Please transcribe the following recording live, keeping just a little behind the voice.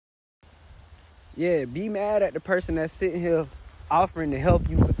Yeah, be mad at the person that's sitting here offering to help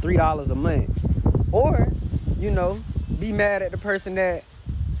you for $3 a month. Or, be mad at the person that,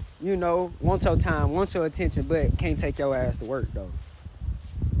 wants your time, wants your attention, but can't take your ass to work, though.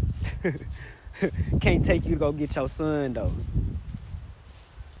 Can't take you to go get your son, though.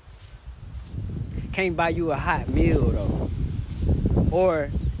 Can't buy you a hot meal, though. Or,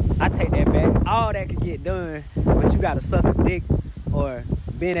 I take that back. All that could get done, but you gotta suck a dick or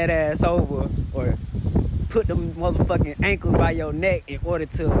bend that ass over or put them motherfucking ankles by your neck in order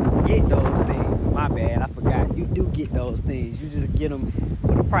to get those things. My bad, I forgot. You do get those things. You just get them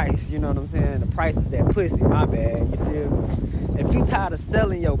with a price. You know what I'm saying? The price is that pussy. My bad. You feel me? If you tired of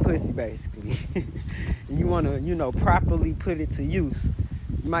selling your pussy, basically, and you want to, properly put it to use,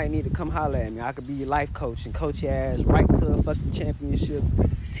 you might need to come holler at me. I could be your life coach and coach your ass right to a fucking championship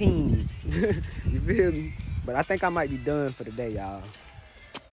team. You feel me? But I think I might be done for the day, y'all.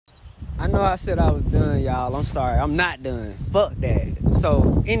 I know I said I was done, y'all. I'm sorry. I'm not done. Fuck that.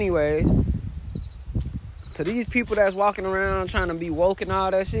 So, anyways, to these people that's walking around trying to be woke and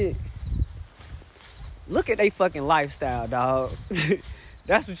all that shit, look at they fucking lifestyle, dog.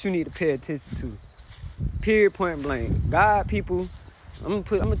 That's what you need to pay attention to. Period, point blank. God people, I'm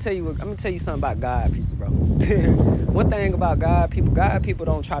gonna tell you something about God people, bro. One thing about God people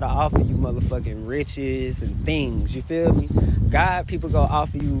don't try to offer you motherfucking riches and things. You feel me? God people go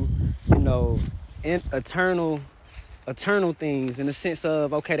offer you, eternal things, in the sense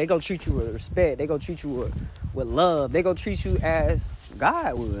of, okay, they go treat you with respect, they go treat you with love, they go treat you as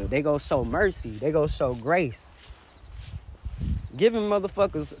God would, they go show mercy, they go show grace. Giving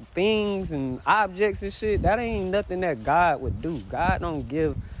motherfuckers things and objects and shit, that ain't nothing that God would do. God don't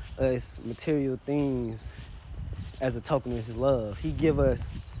give us material things as a token of his love. He give us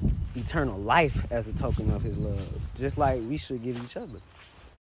eternal life as a token of his love, just like we should give each other.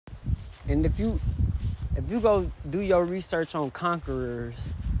 And if you go do your research on conquerors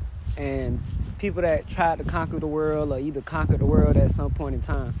and people that tried to conquer the world or either conquered the world at some point in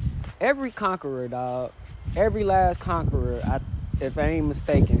time, every conqueror, dog, every last conqueror, if I ain't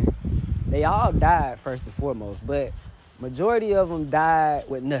mistaken, they all died first and foremost, but majority of them died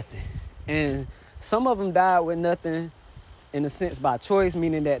with nothing. And some of them died with nothing in a sense by choice,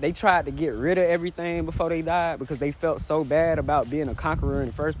 meaning that they tried to get rid of everything before they died because they felt so bad about being a conqueror in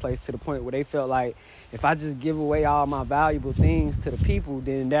the first place, to the point where they felt like, if I just give away all my valuable things to the people,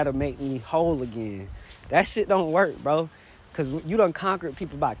 then that'll make me whole again. That shit don't work, bro. Because you done conquered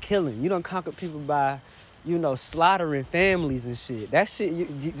people by killing. You done conquered people by, slaughtering families and shit. That shit,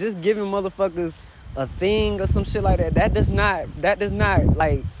 you just giving motherfuckers a thing or some shit like that, that does not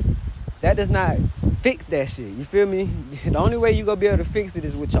fix that shit. You feel me? The only way you gonna be able to fix it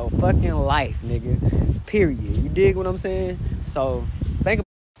is with your fucking life, nigga. Period. You dig what I'm saying? So think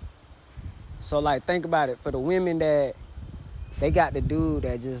about it. For the women that they got the dude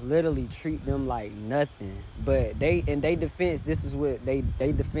that just literally treat them like nothing, but they defense, this is what they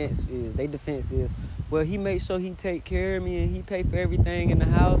defense is. They defense is, well, he makes sure he take care of me and he pay for everything in the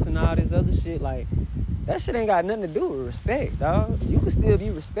house and all this other shit. Like, that shit ain't got nothing to do with respect, dog. You can still be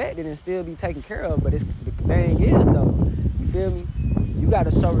respected and still be taken care of, but the thing is, though, you feel me? You gotta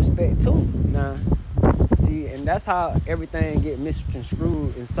show respect too. Nah, see, and that's how everything get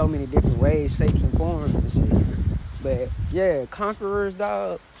misconstrued in so many different ways, shapes, and forms and shit. But yeah, conquerors,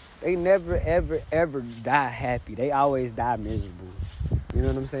 dog, they never, ever, ever die happy. They always die miserable. You know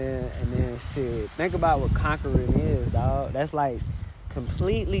what I'm saying? And then shit, think about what conquering is, dog. That's like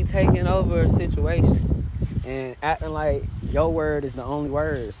completely taking over a situation and acting like your word is the only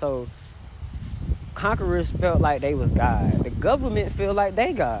word. So conquerors felt like they was God. The government feel like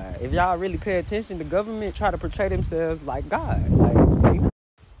they God. If y'all really pay attention, the government try to portray themselves like God. Like,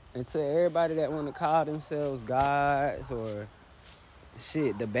 and to everybody that want to call themselves gods or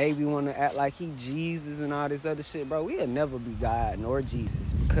shit, the baby want to act like he Jesus and all this other shit, bro, we'll never be God nor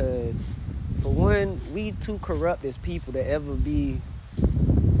Jesus, because for one, we too corrupt as people to ever be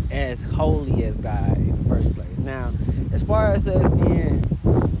as holy as God in the first place. Now, as far as us being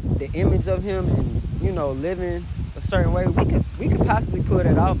the image of him and, living a certain way, we could possibly pull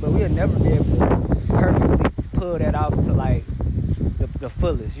that off, but we'll never be able to perfectly pull that off to like the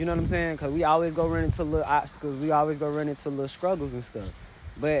fullest, you know what I'm saying? Because we always go run into little obstacles, we always go run into little struggles and stuff.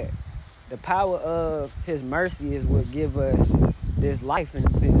 But the power of his mercy is what give us this life, in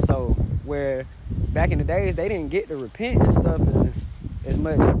a sense. So where back in the days they didn't get to repent and stuff and as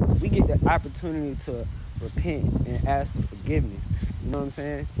much, we get the opportunity to repent and ask for forgiveness. You know what I'm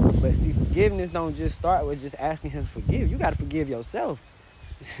saying? But see, forgiveness don't just start with just asking him to forgive. You got to forgive yourself.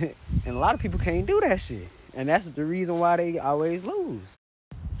 And a lot of people can't do that shit. And that's the reason why they always lose.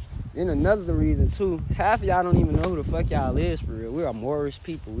 Then another reason too, half of y'all don't even know who the fuck y'all is for real. We are Moorish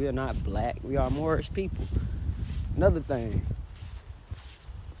people. We are not black. We are Moorish people. Another thing.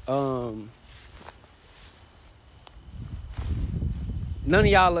 None of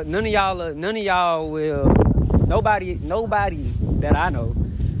y'all will, nobody that I know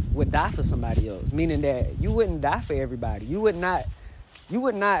would die for somebody else. Meaning that you wouldn't die for everybody. You would not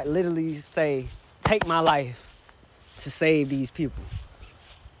literally say, take my life to save these people.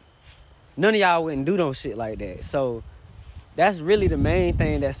 None of y'all wouldn't do no shit like that. So that's really the main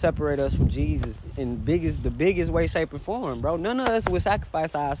thing that separates us from Jesus in the biggest way, shape, and form, bro. None of us would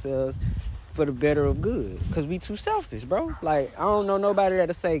sacrifice ourselves for the better of good, because we too selfish, bro. Like, I don't know nobody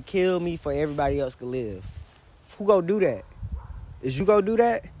that'll say, kill me for everybody else to live. Who go do that? Is you go do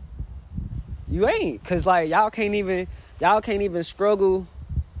that? You ain't, because, like, y'all can't even struggle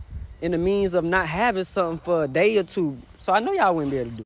in the means of not having something for a day or two. So I know y'all wouldn't be able to do it.